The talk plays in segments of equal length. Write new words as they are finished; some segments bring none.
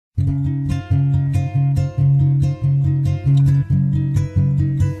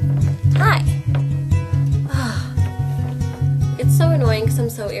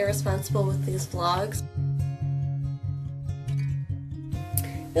so irresponsible with these vlogs.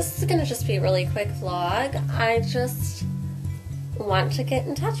 This is gonna just be a really quick vlog. I just want to get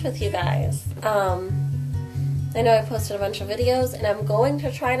in touch with you guys. I know I posted a bunch of videos and I'm going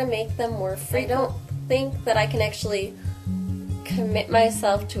to try to make them more free. I don't think that I can actually commit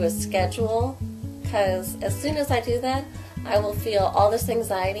myself to a schedule, because as soon as I do that, I will feel all this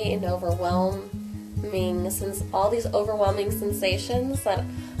anxiety and all these overwhelming sensations that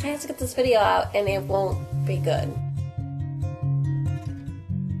I have to get this video out and it won't be good.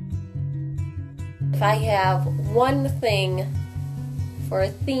 If I have one thing for a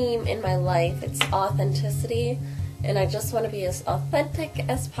theme in my life, it's authenticity, and I just want to be as authentic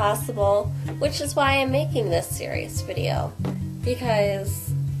as possible, which is why I'm making this serious video.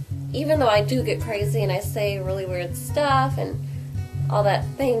 Because even though I do get crazy and I say really weird stuff and all that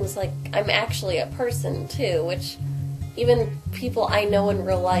things, like, I'm actually a person too, which even people I know in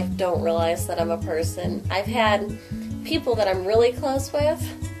real life don't realize that I'm a person. I've had people that I'm really close with,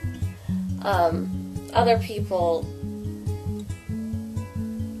 other people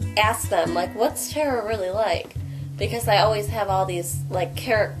ask them, like, what's Tara really like? Because I always have all these, like,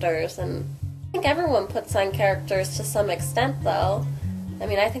 characters, and I think everyone puts on characters to some extent, though. I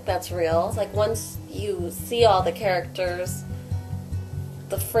mean, I think that's real. It's like, once you see all the characters,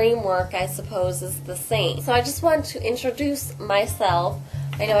 the framework, I suppose, is the same. So I just want to introduce myself.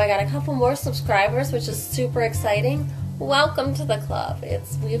 I know I got a couple more subscribers, which is super exciting. Welcome to the club.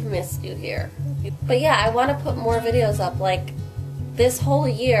 We've missed you here. But yeah, I want to put more videos up. Like, this whole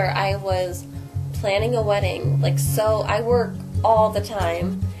year I was planning a wedding. Like, so I work all the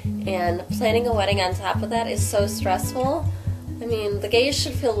time, and planning a wedding on top of that is so stressful. I mean, the gays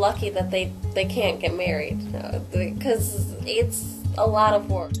should feel lucky that they can't get married, because it's a lot of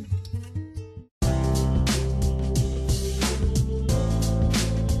work.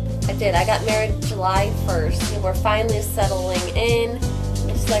 I got married July 1st, and we're finally settling in.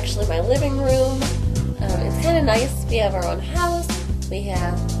 This is actually my living room. It's kind of nice. We have our own house. We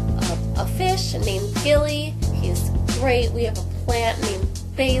have a fish named Gilly. He's great. We have a plant named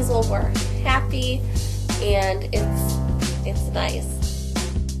Basil. We're happy, and it's nice.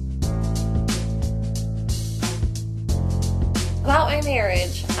 About my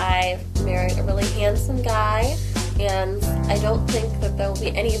marriage, I married a really handsome guy, and I don't think that there will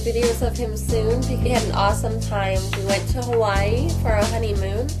be any videos of him soon. We had an awesome time. We went to Hawaii for our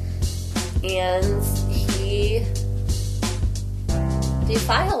honeymoon, and he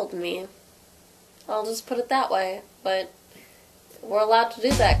defiled me. I'll just put it that way, but we're allowed to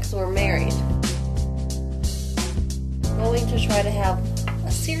do that because we're married. I'm going to try to have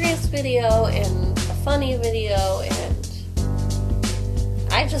a serious video and a funny video, and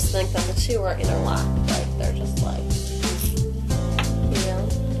I just think that the two are interlocked. Like, they're just like, you know.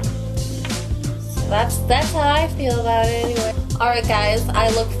 So that's how I feel about it anyway. Alright guys, I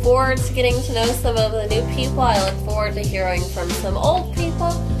look forward to getting to know some of the new people. I look forward to hearing from some old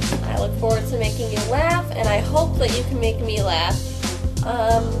people. I look forward to making you laugh, and I hope that you can make me laugh.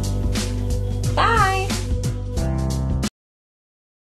 Bye!